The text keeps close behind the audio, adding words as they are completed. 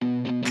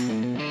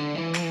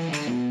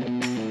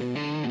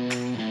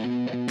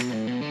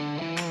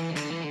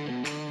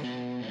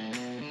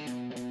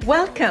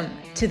Welcome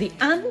to the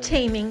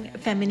Untaming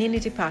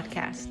Femininity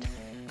Podcast.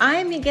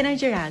 I'm Meghana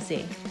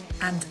Jirazi.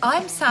 And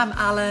I'm Sam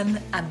Allen,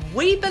 and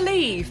we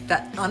believe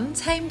that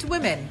untamed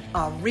women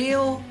are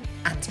real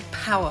and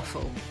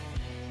powerful.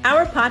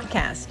 Our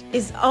podcast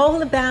is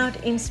all about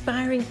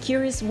inspiring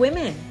curious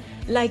women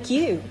like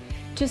you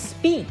to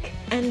speak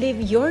and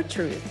live your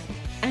truth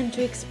and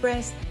to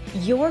express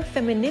your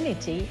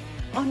femininity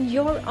on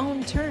your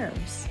own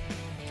terms.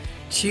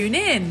 Tune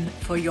in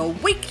for your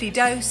weekly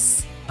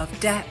dose of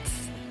depth,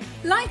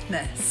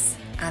 lightness,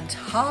 and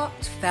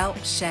heartfelt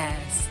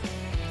shares.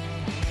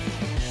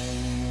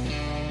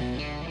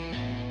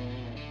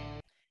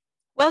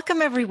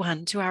 Welcome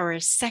everyone to our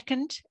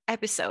second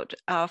episode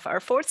of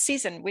our fourth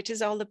season, which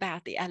is all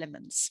about the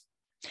elements.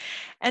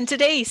 And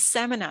today,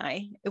 Sam and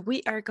I,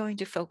 we are going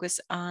to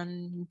focus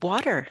on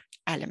water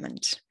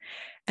element.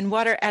 And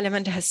water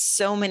element has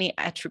so many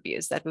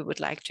attributes that we would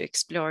like to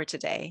explore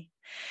today.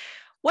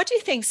 What do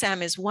you think,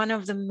 Sam, is one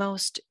of the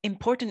most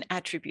important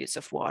attributes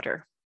of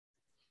water?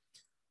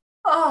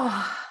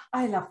 Oh,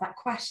 I love that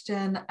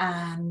question.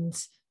 And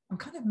I'm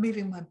kind of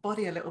moving my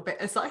body a little bit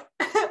as I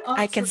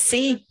I can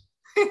see.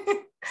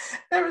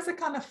 There is a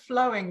kind of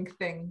flowing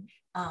thing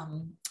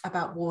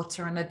about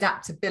water and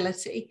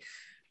adaptability.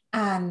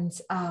 And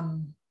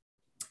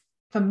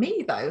for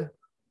me, though,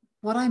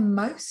 what I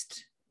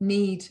most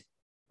need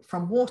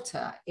from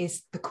water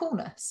is the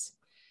coolness.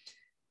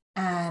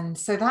 And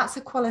so that's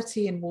a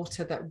quality in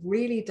water that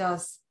really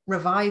does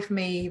revive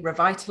me,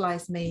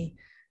 revitalize me.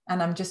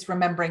 And I'm just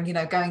remembering,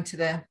 going to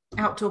the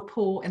outdoor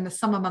pool in the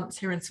summer months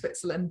here in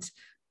Switzerland.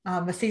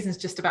 The season's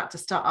just about to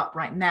start up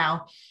right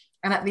now.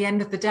 And at the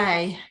end of the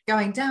day,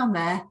 going down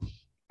there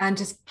and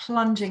just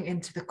plunging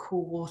into the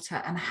cool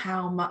water and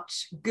how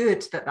much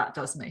good that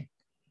does me.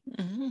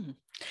 Mm-hmm.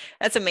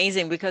 That's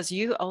amazing, because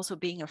you also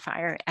being a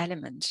fire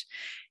element,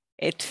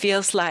 it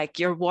feels like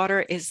your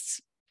water is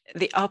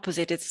the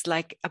opposite. It's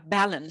like a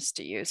balance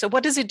to you. So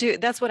what does it do?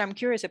 That's what I'm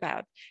curious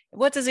about.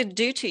 What does it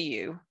do to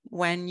you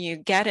when you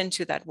get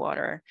into that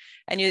water?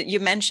 And you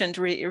mentioned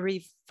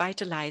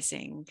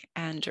revitalizing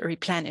and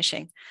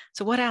replenishing.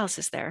 So what else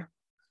is there?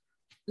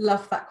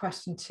 Love that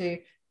question too.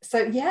 So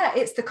yeah,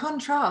 it's the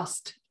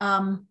contrast.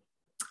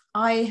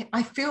 I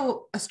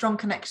feel a strong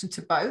connection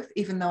to both,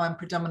 even though I'm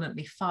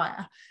predominantly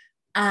fire.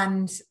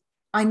 And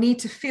I need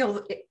to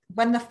feel it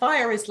when the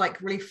fire is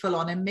like really full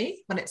on in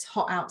me, when it's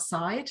hot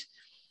outside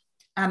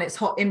and it's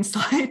hot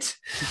inside.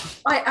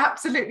 I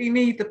absolutely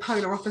need the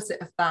polar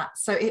opposite of that.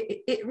 So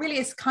it really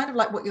is kind of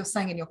like what you're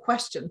saying in your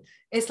question.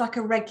 It's like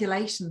a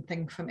regulation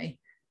thing for me.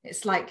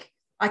 It's like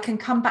I can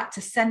come back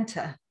to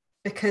center,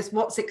 because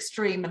what's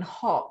extreme and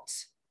hot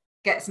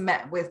gets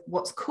met with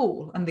what's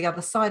cool and the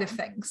other side of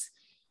things.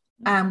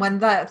 And when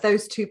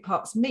those two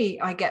parts meet,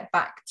 I get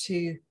back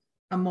to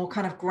a more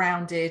kind of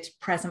grounded,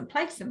 present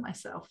place in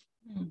myself.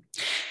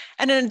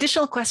 And an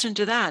additional question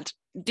to that,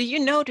 do you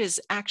notice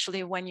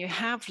actually when you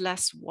have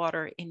less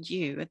water in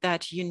you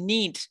that you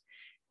need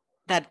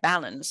that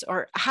balance?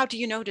 Or how do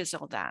you notice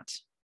all that?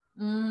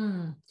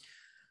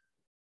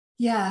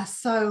 Yeah,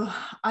 so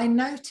I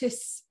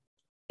notice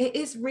it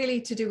is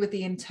really to do with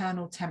the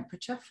internal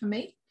temperature for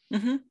me.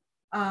 Mm-hmm.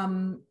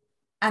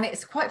 And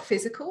it's quite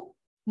physical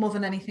more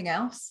than anything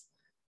else.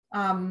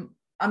 I'm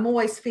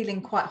always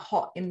feeling quite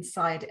hot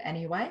inside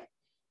anyway.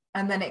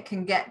 And then it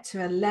can get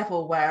to a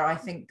level where I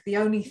think the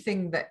only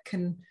thing that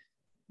can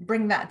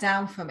bring that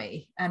down for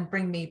me and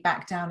bring me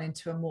back down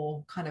into a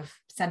more kind of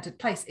centered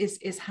place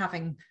is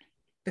having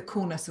the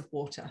coolness of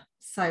water.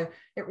 So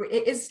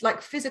it is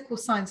like physical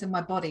signs in my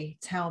body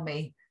tell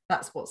me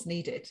that's what's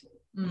needed.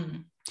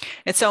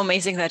 It's so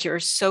amazing that you're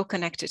so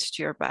connected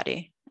to your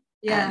body.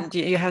 Yeah. And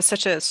you have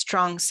such a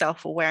strong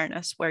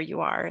self-awareness where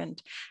you are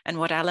and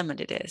what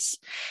element it is.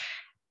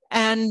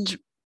 And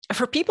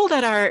for people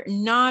that are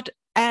not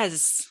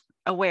as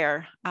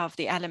aware of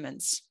the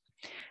elements,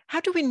 how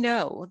do we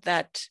know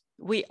that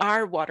we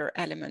are water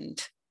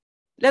element?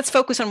 Let's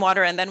focus on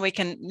water, and then we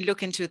can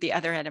look into the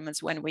other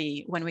elements when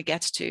we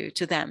get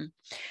to them.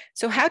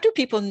 So how do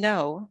people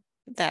know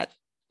that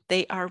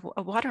they are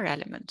a water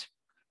element?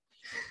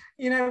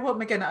 You know what,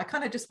 Meghana, I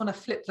kind of just want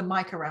to flip the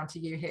mic around to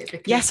you here.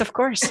 Because yes, of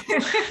course.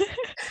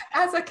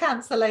 As a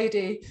Cancer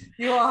lady,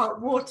 you are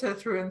water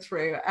through and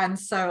through. And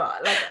so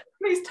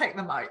please take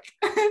the mic.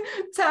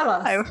 Tell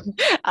us.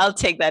 I'll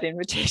take that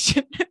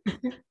invitation.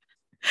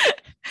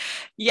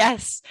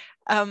 Yes.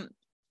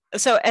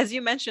 So as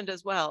you mentioned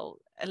as well,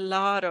 a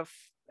lot of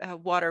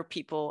water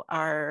people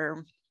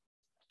are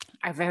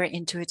very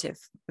intuitive,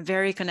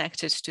 very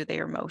connected to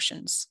their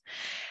emotions.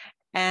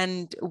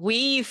 And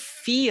we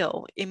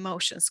feel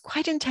emotions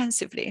quite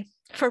intensively,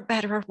 for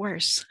better or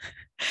worse.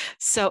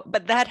 So,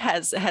 but that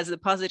has the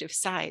positive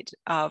side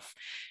of,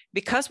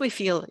 because we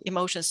feel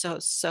emotions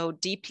so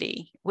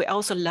deeply, we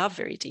also love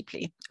very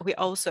deeply. We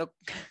also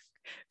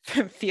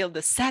feel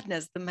the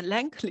sadness, the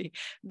melancholy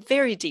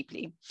very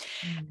deeply.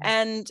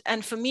 And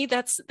for me,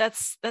 that's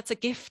a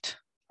gift.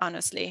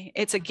 Honestly,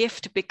 it's a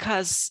gift,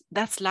 because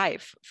that's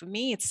life. For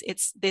me,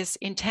 it's this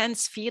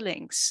intense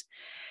feelings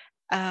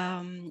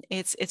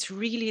It's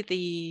really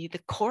the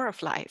core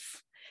of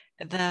life,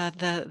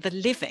 the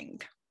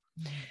living.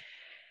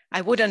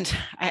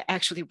 I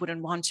actually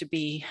wouldn't want to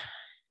be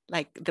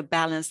like the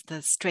balance,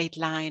 the straight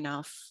line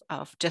of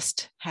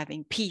just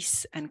having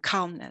peace and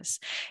calmness,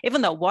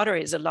 even though water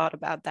is a lot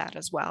about that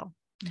as well.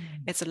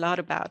 It's a lot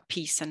about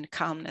peace and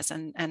calmness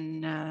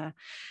and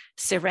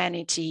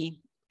serenity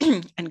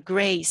and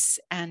grace.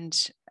 And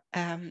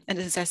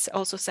as I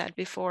also said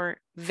before,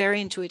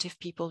 very intuitive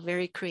people,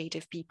 very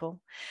creative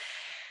people,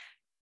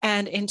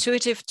 and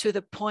intuitive to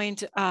the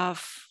point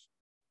of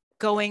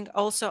going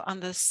also on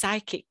the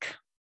psychic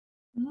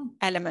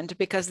element,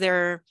 because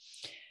they're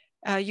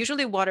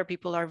usually water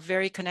people are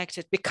very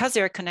connected, because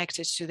they're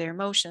connected to their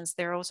emotions.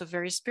 They're also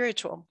very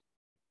spiritual,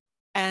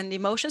 and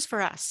emotions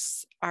for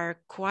us are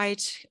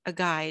quite a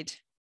guide.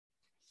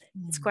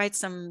 It's quite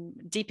some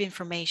deep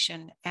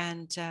information,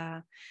 and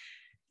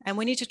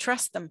we need to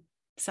trust them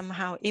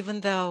somehow, even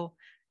though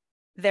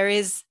there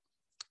is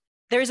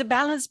a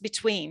balance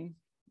between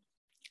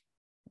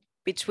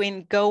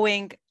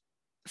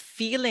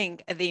feeling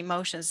the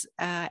emotions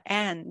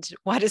and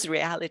what is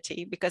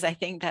reality, because I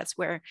think that's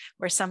where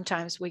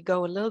sometimes we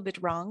go a little bit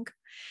wrong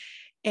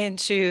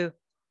into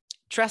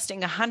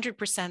trusting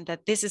 100%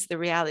 that this is the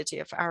reality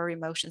of our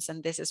emotions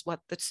and this is what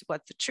the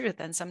truth,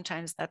 and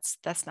sometimes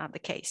that's not the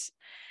case.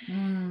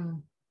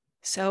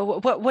 So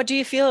what do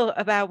you feel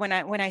about when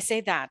I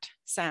say that,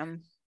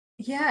 Sam?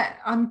 Yeah,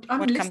 I'm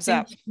what comes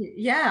up?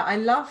 Yeah, I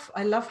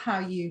love how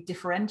you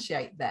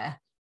differentiate there.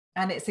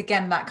 And it's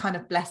again that kind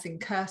of blessing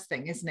curse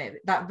thing, isn't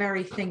it? That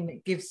very thing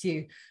that gives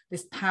you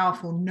this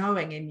powerful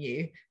knowing in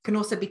you can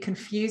also be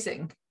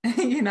confusing,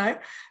 you know,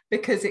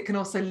 because it can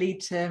also lead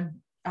to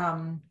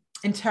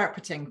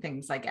interpreting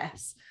things, I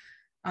guess.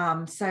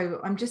 So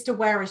I'm just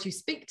aware as you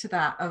speak to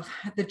that of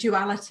the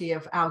duality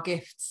of our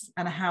gifts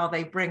and how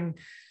they bring,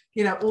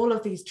 you know, all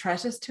of these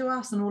treasures to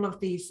us and all of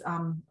these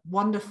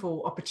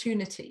wonderful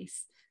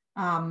opportunities,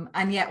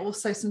 and yet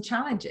also some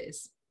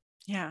challenges.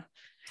 Yeah.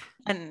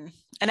 And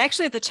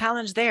actually the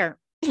challenge there,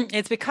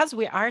 it's because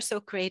we are so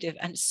creative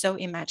and so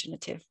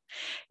imaginative.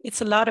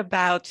 It's a lot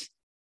about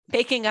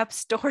making up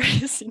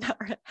stories in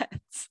our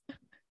heads.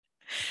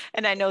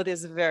 And I know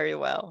this very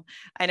well.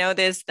 I know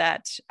this,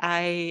 that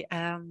I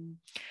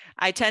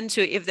tend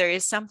to, if there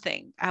is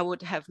something, I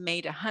would have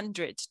made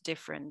 100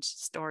 different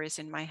stories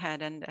in my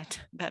head, and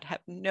that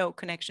have no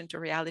connection to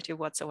reality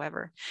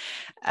whatsoever.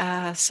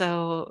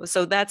 So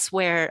that's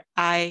where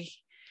I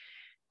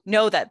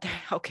know that,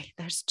 okay,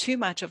 there's too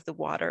much of the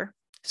water.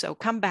 So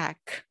come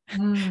back,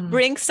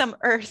 bring some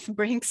earth,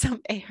 bring some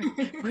air,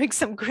 bring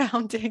some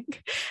grounding,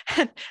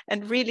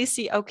 and really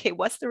see, okay,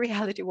 what's the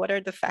reality? What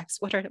are the facts?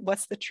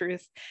 What's the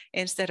truth?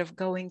 Instead of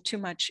going too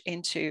much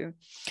into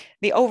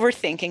the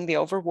overthinking, the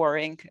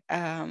overworrying,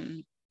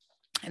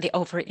 the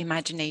over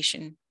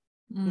imagination,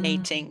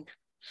 nating.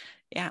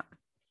 Yeah.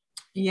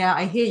 Yeah,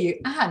 I hear you.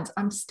 And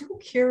I'm still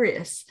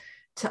curious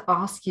to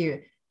ask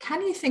you,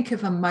 can you think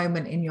of a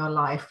moment in your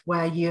life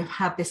where you've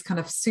had this kind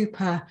of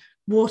super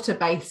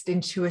water-based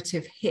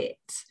intuitive hit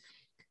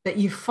that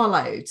you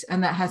followed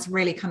and that has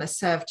really kind of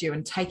served you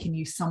and taken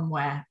you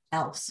somewhere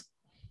else?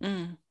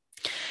 I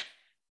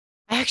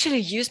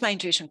actually use my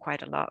intuition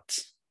quite a lot.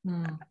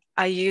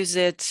 I use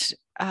it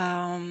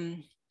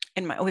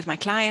with my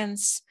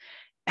clients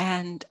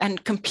and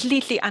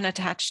completely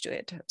unattached to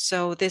it.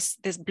 So this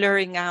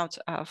blurring out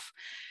of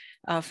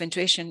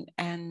intuition,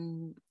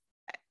 and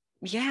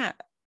yeah,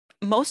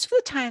 most of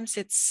the times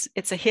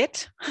it's a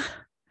hit.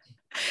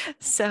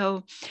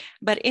 So,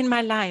 but in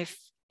my life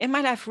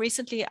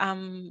recently,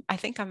 I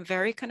think I'm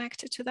very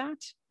connected to that,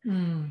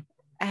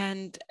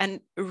 and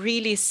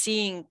really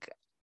seeing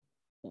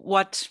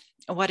what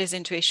is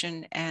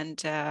intuition,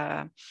 and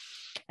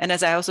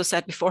as I also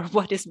said before,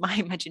 what is my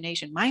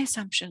imagination, my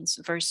assumptions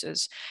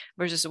versus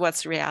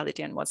what's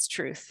reality and what's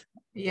truth.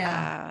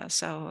 Yeah.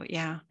 So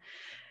yeah,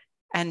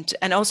 and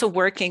also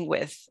working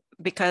with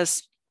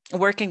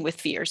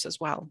fears as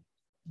well.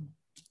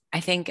 I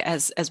think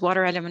as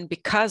water element,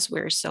 because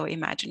we're so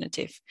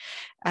imaginative,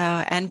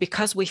 and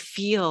because we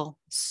feel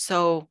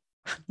so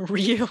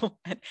real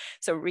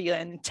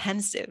and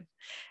intensive,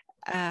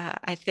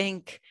 I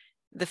think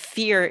the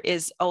fear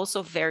is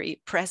also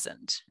very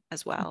present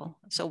as well.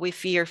 So we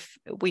feel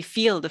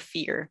the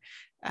fear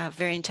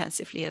very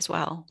intensively as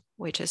well,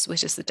 which is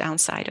the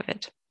downside of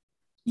it.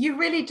 You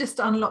really just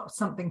unlocked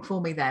something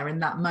for me there in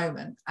that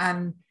moment,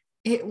 and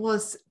it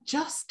was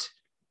just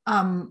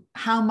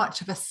how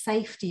much of a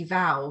safety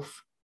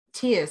valve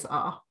tears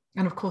are.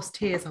 And of course,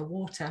 tears are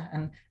water,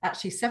 and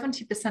actually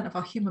 70% of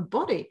our human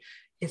body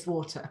is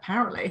water,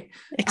 apparently.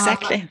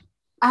 Exactly.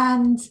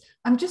 And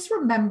I'm just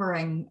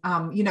remembering,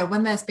 you know,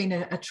 when there's been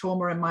a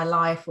trauma in my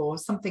life or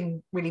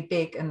something really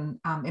big and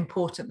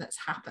important that's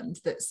happened,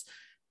 that's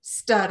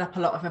stirred up a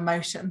lot of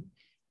emotion,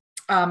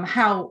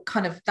 how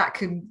kind of that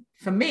can,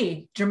 for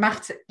me,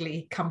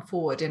 dramatically come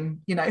forward in,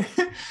 you know,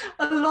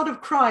 a lot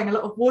of crying, a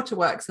lot of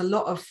waterworks, a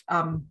lot of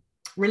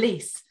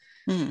release.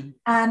 Mm.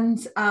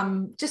 And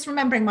just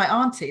remembering my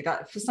auntie,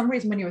 that for some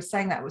reason when you were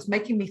saying that, it was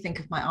making me think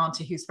of my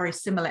auntie, who's very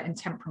similar in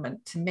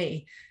temperament to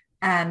me.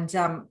 And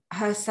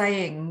her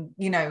saying,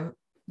 you know,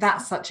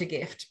 that's such a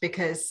gift,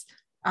 because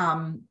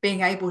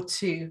being able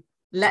to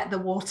let the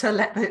water,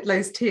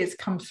 those tears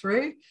come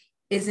through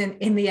is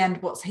in the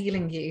end what's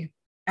healing you,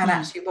 and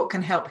actually what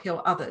can help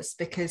heal others,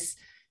 because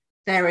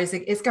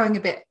it's going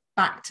a bit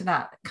back to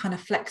that kind of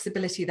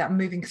flexibility, that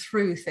moving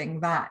through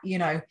thing, that, you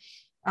know,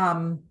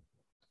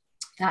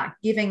 that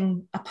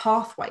giving a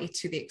pathway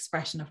to the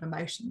expression of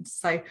emotions.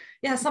 So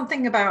yeah,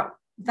 something about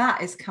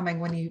that is coming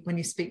when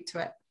you speak to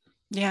it.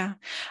 Yeah,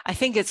 I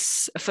think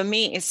for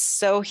me, it's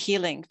so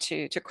healing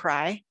to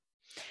cry.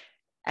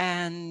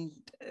 And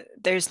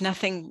there's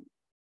nothing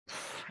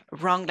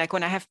wrong. Like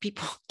when I have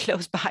people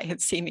close by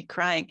and see me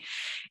crying,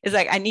 it's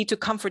like I need to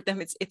comfort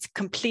them. It's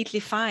completely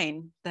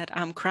fine that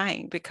I'm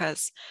crying,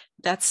 because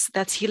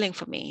that's healing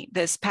for me.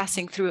 This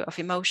passing through of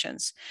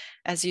emotions,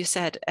 as you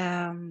said,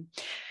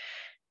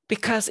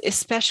 because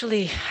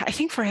especially I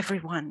think for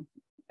everyone,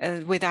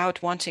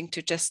 without wanting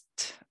to just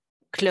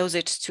close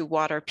it to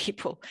water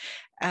people,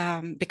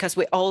 because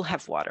we all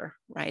have water,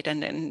 right?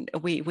 And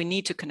we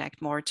need to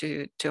connect more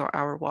to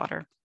our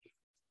water,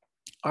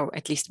 or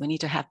at least we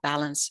need to have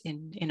balance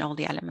in all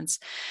the elements.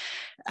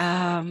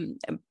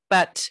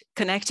 But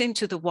connecting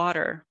to the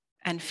water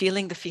and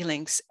feeling the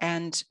feelings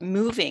and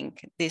moving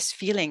these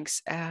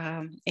feelings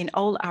in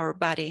all our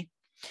body,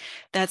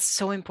 that's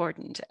so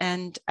important.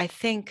 And I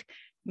think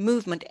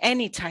movement,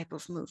 any type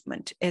of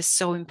movement, is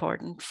so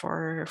important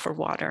for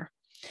water.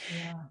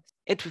 Yeah.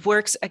 It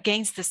works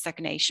against the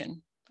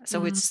stagnation.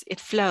 So it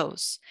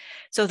flows.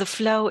 So the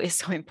flow is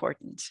so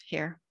important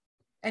here.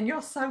 And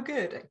you're so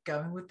good at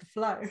going with the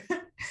flow.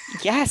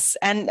 Yes,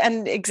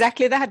 and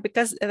exactly that,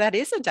 because that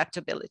is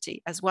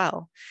adaptability as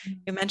well.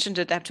 You mentioned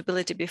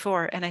adaptability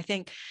before, and I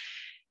think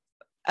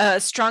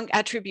a strong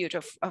attribute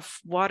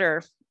of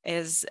water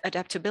is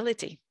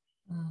adaptability.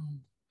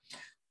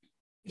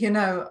 You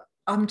know,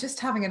 I'm just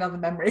having another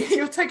memory.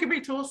 You're taking me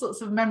to all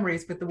sorts of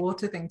memories with the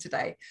water thing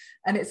today,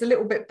 and it's a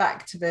little bit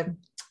back to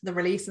the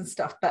release and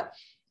stuff. But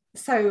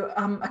so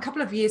a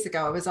couple of years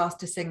ago, I was asked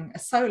to sing a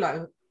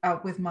solo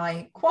with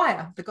my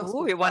choir, the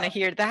gospel. Oh, we want to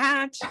hear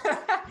that.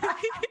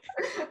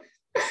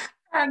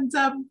 And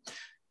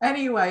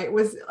anyway, it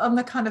was on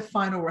the kind of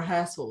final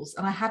rehearsals,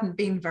 and I hadn't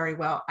been very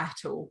well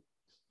at all.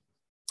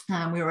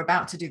 We were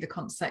about to do the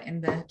concert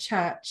in the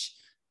church.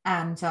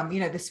 And,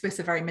 you know, the Swiss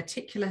are very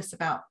meticulous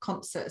about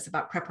concerts,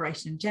 about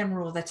preparation in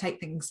general. They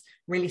take things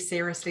really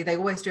seriously. They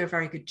always do a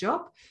very good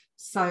job.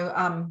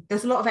 So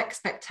there's a lot of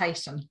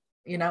expectation,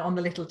 you know, on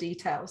the little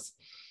details.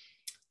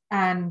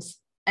 And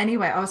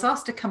anyway, I was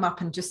asked to come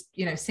up and just,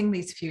 you know, sing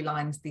these few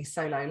lines, these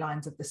solo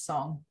lines of the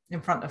song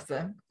in front of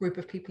the group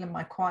of people in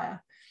my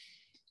choir.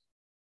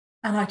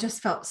 And I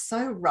just felt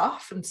so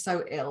rough and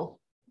so ill.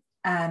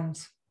 And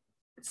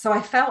so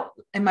I felt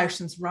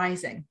emotions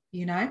rising,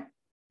 you know.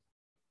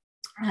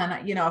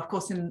 And, you know, of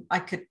course, I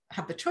could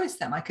have the choice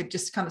then. I could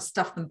just kind of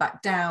stuff them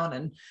back down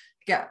and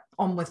get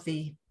on with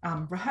the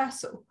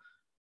rehearsal.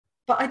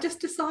 But I just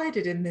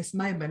decided in this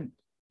moment,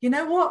 you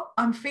know what?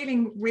 I'm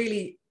feeling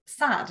really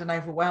sad and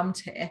overwhelmed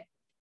here.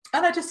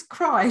 And I just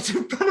cried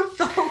in front of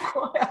the whole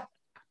choir.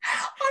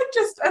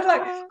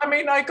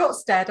 I got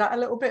stared at a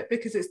little bit,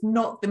 because it's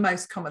not the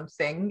most common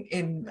thing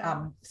in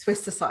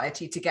Swiss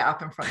society to get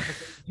up in front of a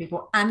group of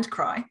people and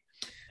cry.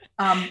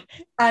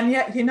 And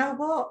yet, you know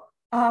what?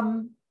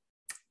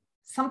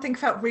 Something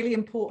felt really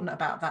important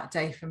about that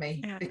day for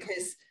me,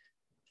 because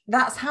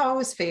that's how I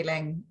was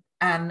feeling,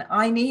 and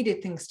I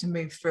needed things to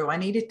move through. I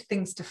needed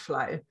things to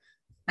flow.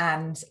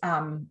 And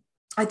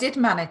I did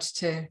manage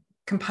to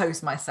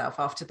compose myself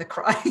after the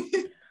cry.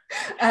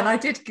 And I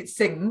did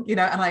sing, you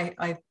know, and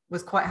I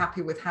was quite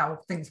happy with how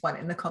things went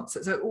in the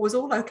concert. So it was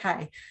all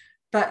okay.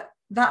 But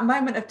that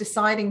moment of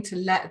deciding to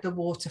let the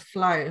water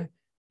flow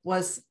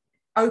was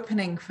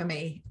opening for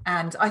me.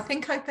 And I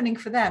think opening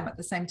for them at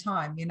the same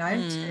time, you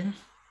know,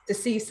 to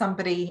see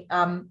somebody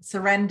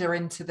surrender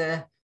into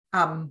the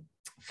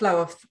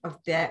flow of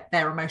their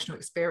emotional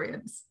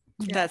experience.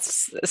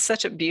 That's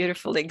such a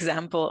beautiful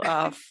example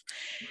of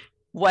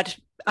what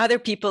other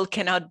people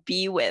cannot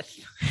be with,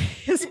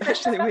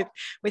 especially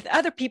with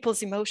other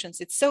people's emotions.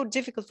 It's so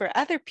difficult for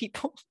other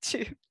people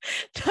to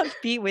not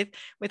be with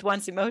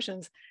one's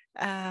emotions.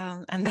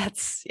 And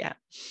that's,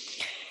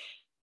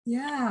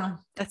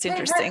 that's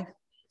interesting.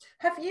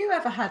 Have you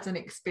ever had an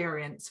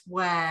experience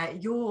where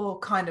your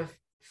kind of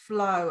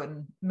flow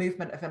and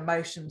movement of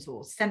emotions,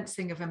 or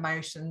sensing of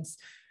emotions,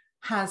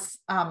 has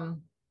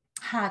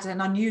had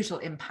an unusual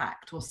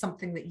impact, or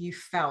something that you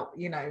felt,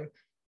 you know,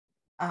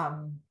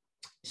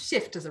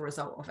 shift as a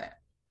result of it?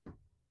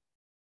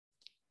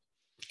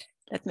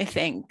 Let me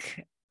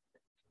think.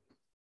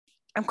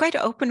 I'm quite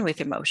open with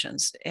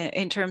emotions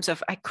in terms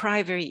of I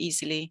cry very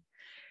easily.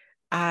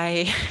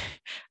 I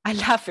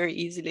laugh very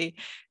easily.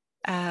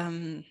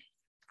 I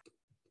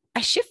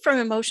shift from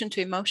emotion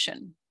to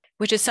emotion.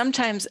 which is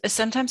sometimes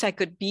I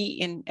could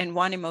be in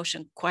one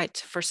emotion quite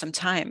for some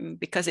time,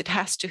 because it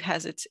has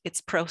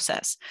its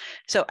process.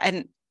 So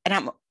and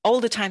I'm all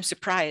the time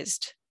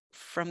surprised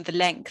from the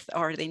length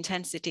or the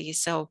intensity.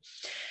 So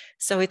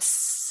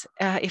it's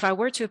if I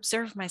were to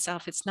observe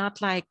myself, it's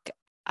not like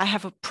I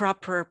have a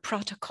proper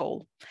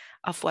protocol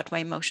of what my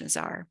emotions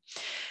are.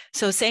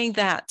 So saying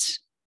that,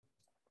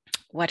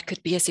 what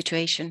could be a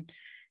situation?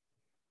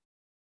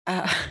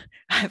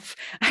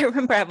 I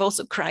remember I've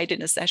also cried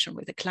in a session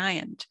with a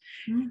client,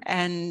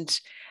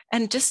 and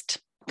just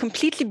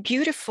completely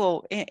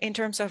beautiful in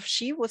terms of,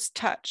 she was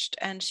touched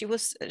and she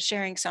was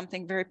sharing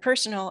something very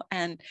personal,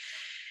 and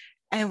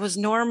it was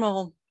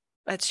normal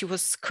that she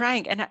was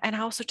crying, and I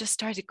also just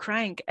started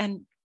crying,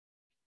 and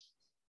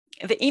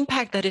the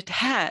impact that it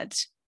had,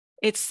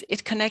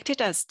 it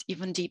connected us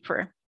even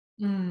deeper.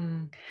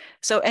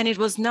 So, and it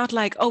was not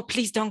like, oh,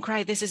 please don't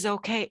cry, this is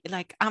okay,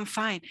 like I'm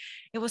fine.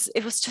 It was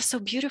just so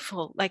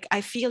beautiful. Like,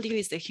 I feel you,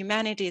 is the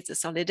humanity, it's the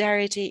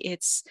solidarity,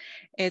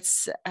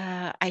 it's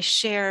I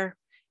share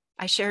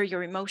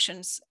your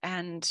emotions,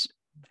 and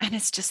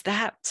it's just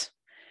that.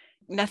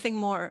 Nothing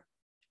more,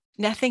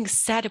 nothing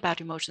said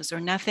about emotions,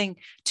 or nothing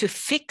to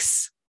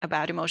fix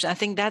about emotion. I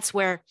think that's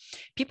where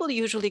people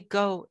usually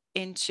go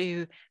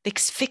into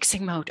this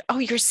fixing mode. Oh,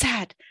 you're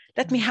sad,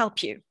 let me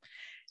help you.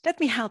 Let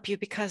me help you,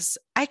 because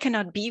I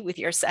cannot be with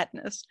your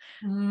sadness.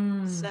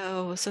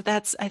 So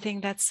that's, I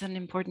think that's an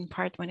important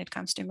part when it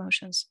comes to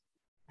emotions.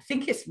 I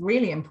think it's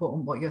really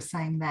important what you're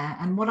saying there.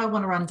 And what I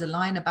want to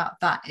underline about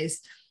that is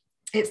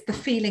it's the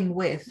feeling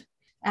with,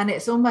 and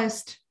it's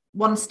almost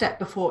one step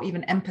before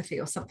even empathy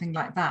or something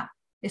like that.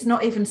 It's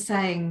not even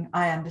saying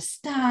I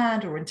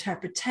understand or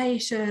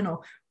interpretation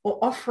or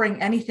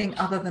offering anything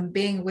other than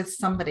being with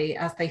somebody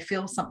as they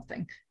feel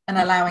something, and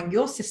allowing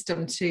your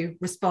system to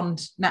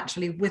respond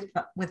naturally with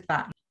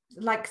that,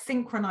 like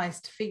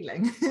synchronized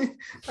feeling.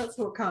 That's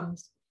what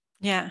comes.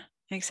 Yeah,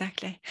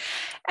 exactly.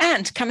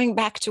 And coming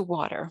back to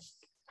water.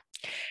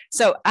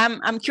 So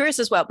I'm curious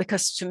as well,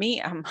 because to me,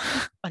 I'm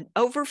an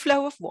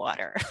overflow of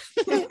water.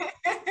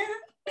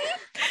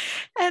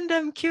 And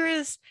I'm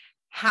curious,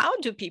 how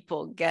do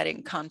people get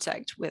in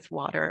contact with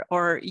water?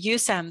 Or you,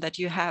 Sam, that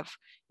you have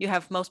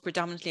most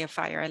predominantly a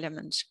fire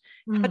element.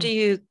 How do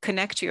you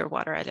connect to your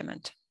water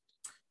element?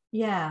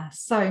 Yeah,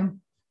 so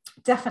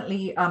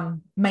definitely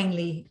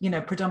mainly,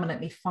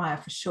 predominantly fire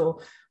for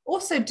sure.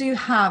 Also do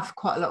have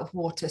quite a lot of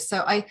water.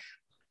 So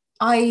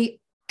I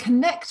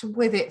connect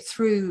with it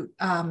through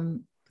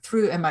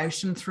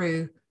emotion,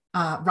 through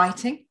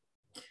writing.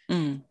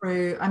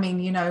 Through, I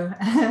mean,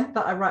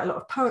 that I write a lot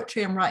of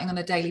poetry. I'm writing on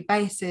a daily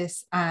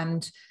basis.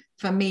 And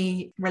for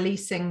me,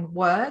 releasing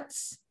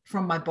words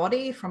from my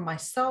body, from my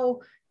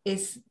soul,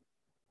 is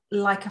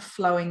like a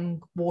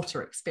flowing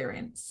water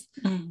experience.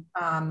 And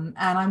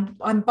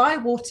I'm by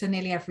water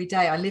nearly every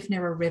day. I live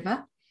near a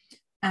river,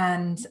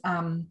 and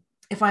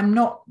if I'm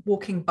not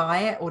walking by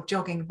it or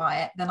jogging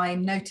by it, then I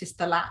notice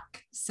the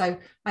lack. So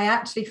I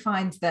actually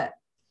find that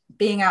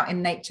being out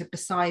in nature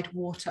beside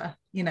water,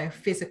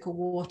 physical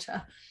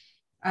water,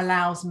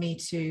 allows me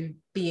to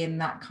be in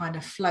that kind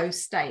of flow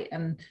state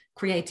and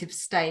creative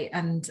state.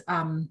 And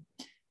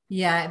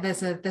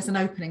there's an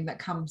opening that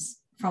comes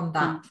from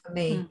that for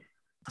me.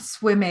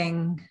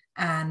 Swimming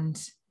and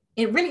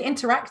it really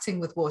interacting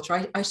with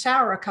water. I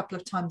shower a couple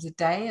of times a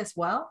day as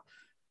well.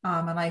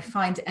 And I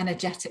find,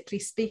 energetically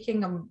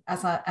speaking,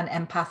 as an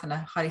empath and a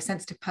highly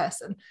sensitive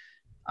person,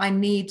 I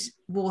need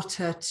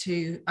water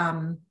to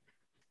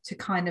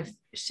kind of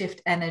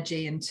shift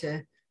energy and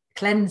to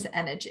cleanse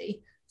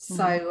energy.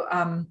 So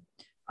I'm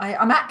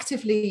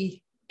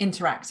actively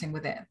interacting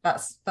with it.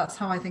 That's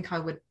how I think I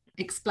would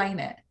explain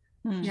it.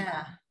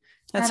 Yeah,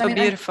 that's so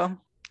beautiful.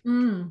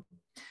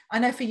 I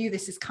know for you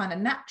this is kind of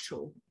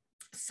natural.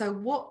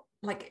 So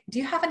do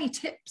you have any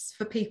tips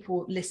for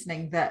people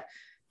listening that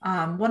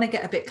want to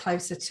get a bit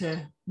closer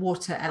to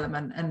water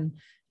element, and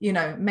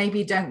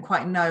maybe don't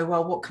quite know,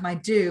 well, what can I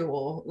do,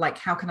 or like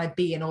how can I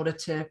be in order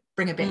to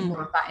bring a bit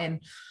more of that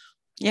in?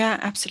 Yeah,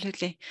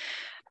 absolutely.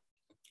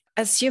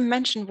 As you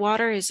mentioned,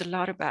 water is a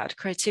lot about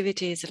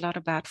creativity, it's a lot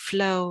about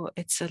flow,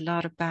 it's a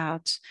lot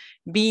about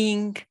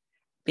being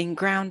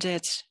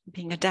grounded,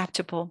 being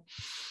adaptable.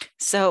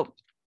 So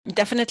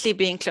definitely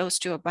being close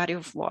to a body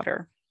of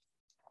water,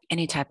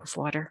 any type of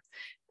water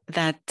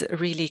that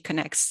really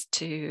connects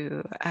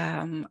to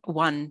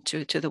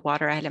to the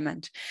water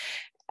element,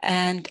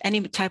 and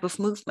any type of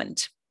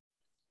movement,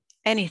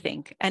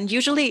 anything. And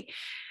usually,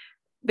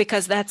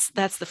 because that's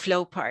the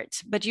flow part,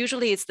 but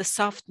usually it's the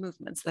soft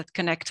movements that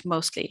connect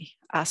mostly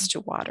us to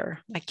water,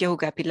 like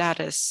yoga,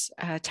 Pilates,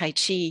 Tai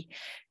Chi,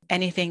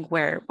 anything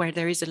where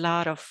there is a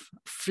lot of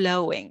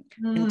flowing.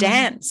 And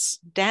dance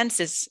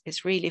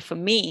is really, for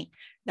me,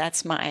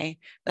 that's my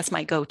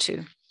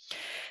go-to.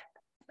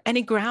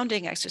 Any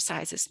grounding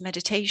exercises,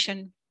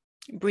 meditation,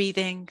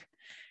 breathing,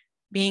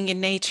 being in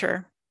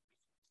nature,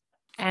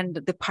 and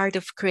the part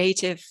of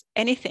creative,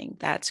 anything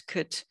that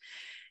could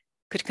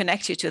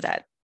connect you to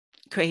that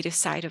creative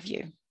side of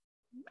you.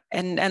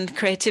 And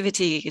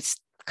creativity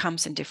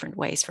comes in different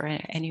ways for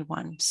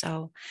anyone.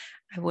 So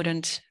I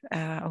wouldn't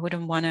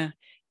want to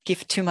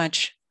give too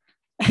much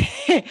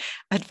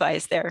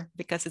advice there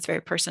because it's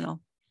very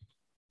personal.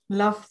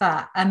 Love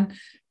that. And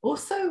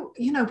also,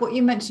 you know, what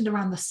you mentioned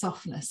around the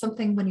softness,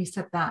 something when you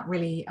said that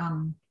really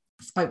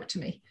spoke to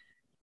me.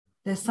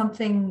 There's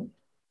something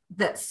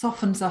that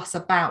softens us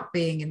about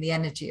being in the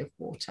energy of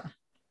water.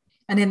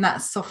 And in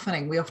that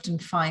softening, we often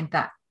find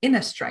that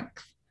inner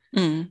strength.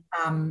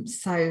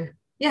 So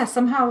yeah,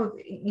 somehow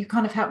you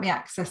kind of help me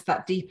access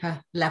that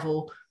deeper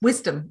level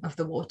wisdom of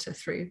the water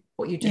through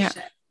what you just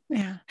shared.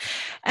 Yeah.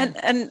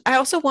 And I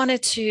also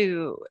wanted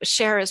to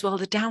share as well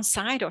the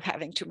downside of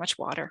having too much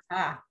water.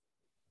 Tell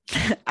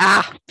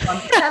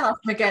us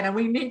again, and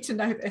we need to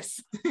know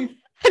this.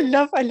 I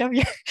love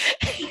your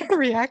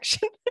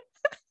reaction.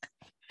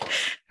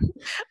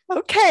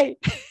 Okay.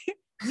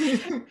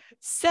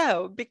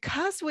 So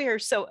because we are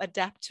so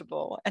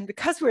adaptable and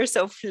because we're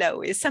so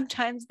flowy,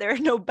 sometimes there are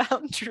no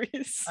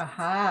boundaries.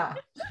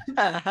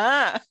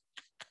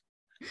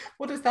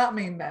 What does that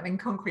mean then in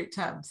concrete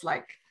terms?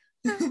 Like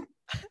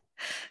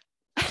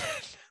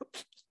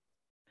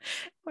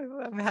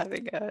I'm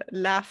having a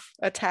laugh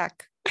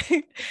attack.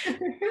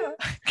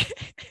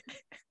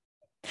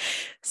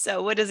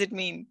 So what does it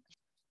mean?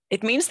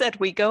 It means that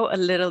we go a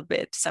little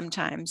bit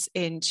sometimes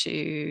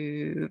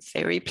into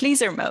very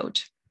pleaser mode.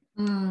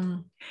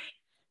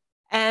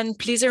 And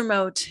pleaser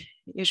mode,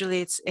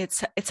 usually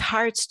it's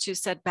hard to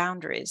set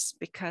boundaries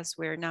because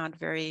we're not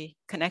very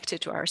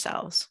connected to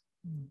ourselves.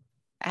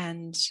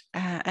 And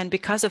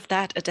because of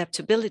that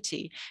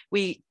adaptability,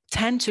 we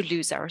tend to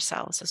lose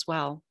ourselves as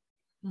well.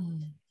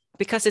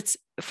 Because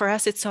for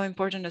us, it's so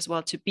important as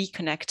well to be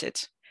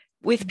connected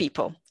with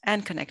people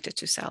and connected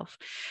to self.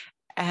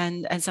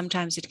 And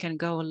sometimes it can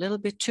go a little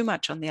bit too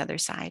much on the other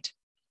side.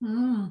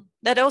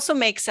 That also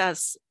makes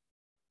us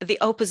the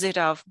opposite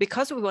of,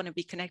 because we want to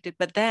be connected,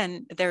 but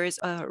then there is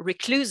a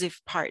reclusive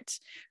part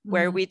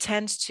where we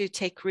tend to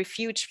take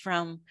refuge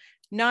from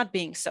not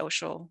being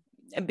social,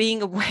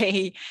 being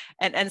away.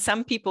 And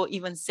some people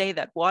even say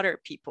that water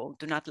people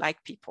do not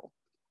like people.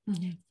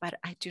 But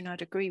I do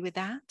not agree with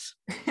that.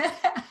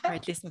 Or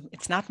at least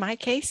it's not my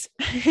case.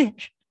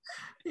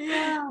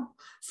 Yeah.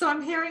 So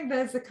I'm hearing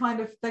there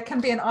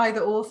can be an either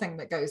or thing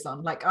that goes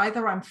on. Like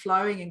either I'm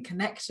flowing in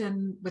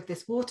connection with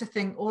this water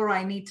thing, or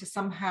I need to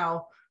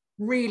somehow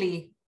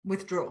really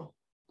withdraw.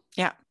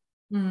 Yeah.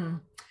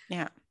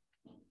 Yeah.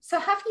 So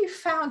have you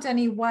found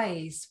any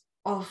ways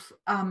of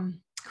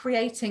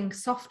creating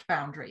soft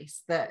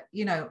boundaries that,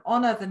 you know,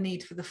 honor the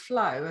need for the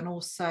flow and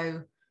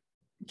also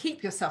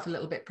keep yourself a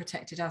little bit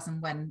protected as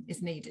and when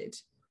is needed?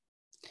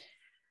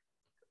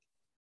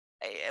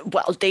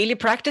 Well, daily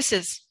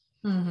practices.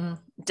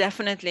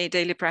 Definitely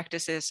daily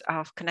practices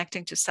of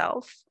connecting to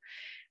self.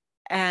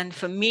 And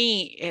for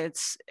me,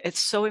 it's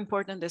so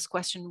important, this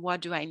question,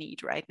 what do I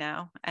need right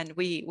now? And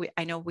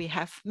I know we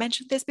have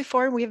mentioned this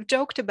before, we have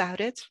joked about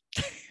it,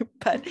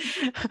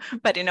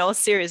 but in all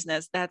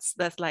seriousness, that's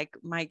like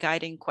my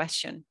guiding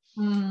question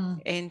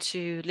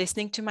into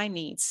listening to my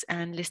needs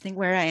and listening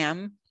where I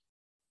am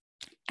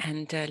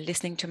and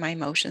listening to my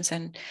emotions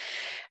and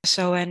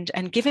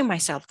giving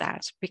myself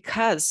that,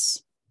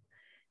 because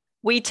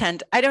we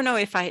tend, I don't know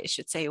if I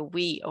should say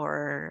we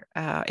or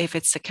if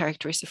it's a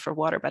characteristic for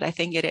water, but I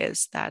think it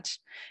is that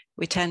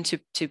we tend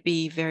to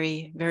be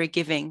very, very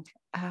giving.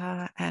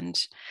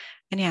 And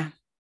yeah.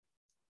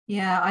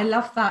 Yeah, I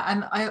love that.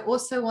 And I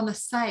also want to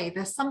say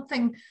there's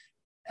something,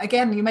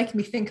 again, you're making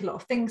me think a lot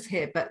of things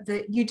here, but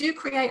you do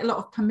create a lot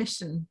of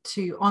permission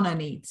to honor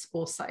needs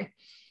also.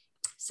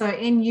 So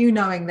in you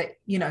knowing that,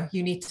 you know,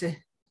 you need to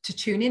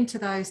tune into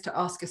those, to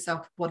ask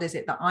yourself, what is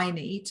it that I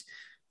need?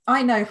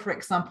 I know, for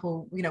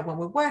example, you know, when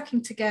we're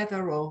working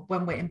together or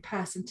when we're in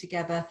person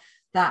together,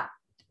 that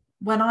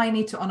when I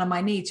need to honor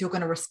my needs, you're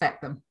going to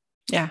respect them.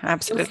 Yeah,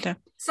 absolutely.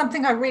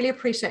 Something I really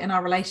appreciate in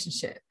our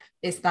relationship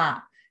is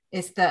that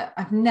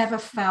I've never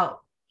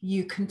felt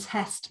you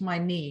contest my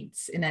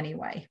needs in any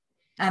way.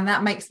 And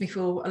that makes me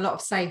feel a lot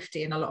of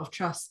safety and a lot of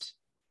trust.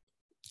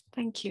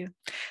 Thank you.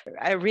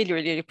 I really,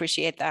 really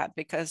appreciate that,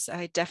 because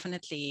I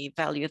definitely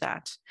value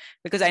that,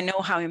 because I know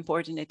how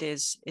important it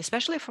is,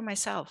 especially for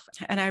myself.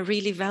 And I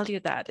really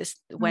value that is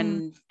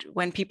when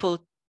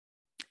people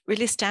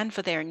really stand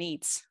for their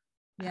needs.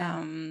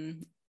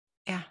 And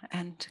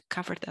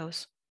cover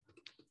those.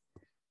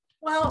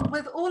 Well,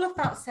 with all of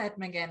that said,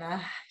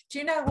 Meghena, do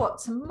you know what?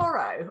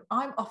 Tomorrow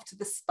I'm off to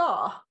the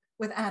spa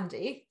with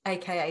Andy,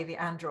 aka the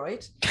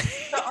android.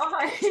 So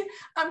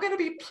I'm going to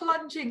be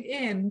plunging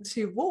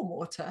into warm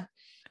water,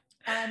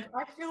 and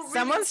I feel really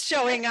someone's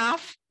showing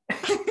off.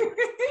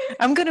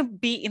 I'm going to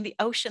be in the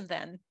ocean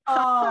then.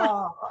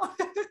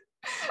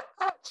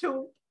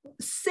 Actual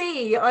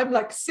sea. I'm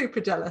like super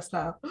jealous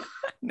now.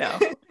 No.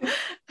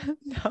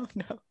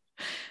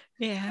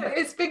 Yeah,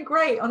 it's been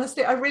great.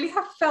 Honestly, I really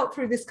have felt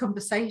through this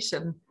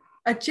conversation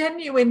a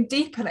genuine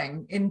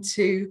deepening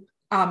into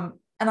an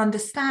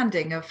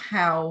understanding of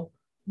how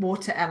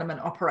water element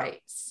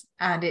operates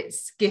and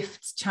its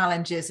gifts,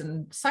 challenges,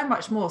 and so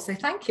much more. So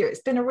thank you.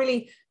 It's been a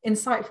really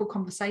insightful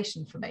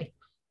conversation for me.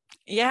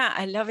 Yeah,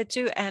 I love it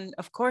too. And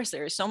of course,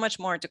 there is so much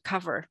more to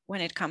cover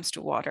when it comes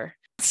to water.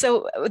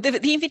 So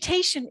the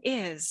invitation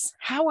is,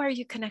 how are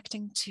you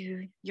connecting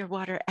to your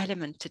water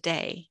element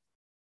today?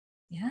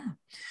 Yeah.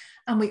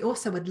 And we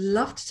also would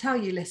love to tell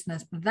you,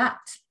 listeners, that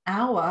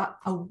our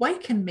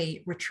Awaken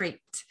Me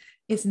retreat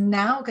is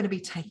now going to be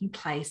taking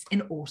place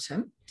in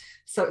autumn.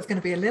 So it's going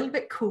to be a little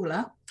bit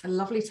cooler, a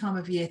lovely time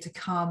of year to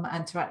come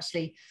and to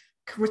actually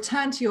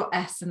return to your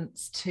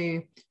essence,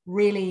 to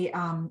really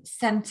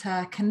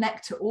center,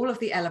 connect to all of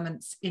the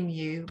elements in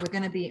you. We're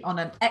going to be on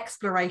an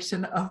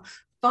exploration of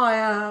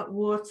fire,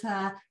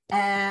 water,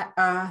 air,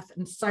 earth,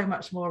 and so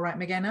much more, right,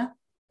 Meghena?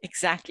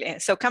 Exactly.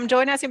 So come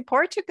join us in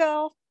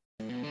Portugal.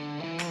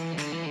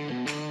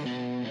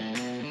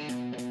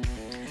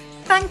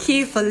 Thank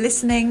you for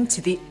listening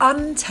to the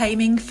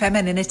Untaming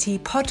Femininity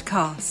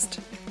podcast.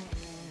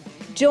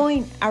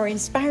 Join our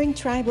inspiring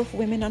tribe of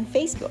women on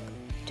Facebook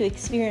to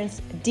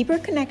experience deeper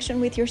connection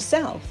with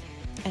yourself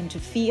and to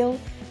feel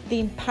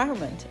the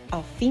empowerment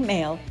of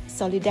female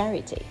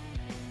solidarity.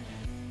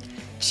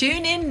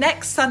 Tune in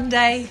next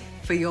Sunday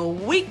for your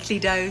weekly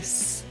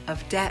dose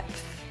of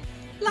depth,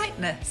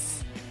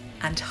 lightness,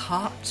 and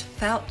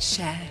heartfelt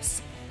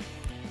shares.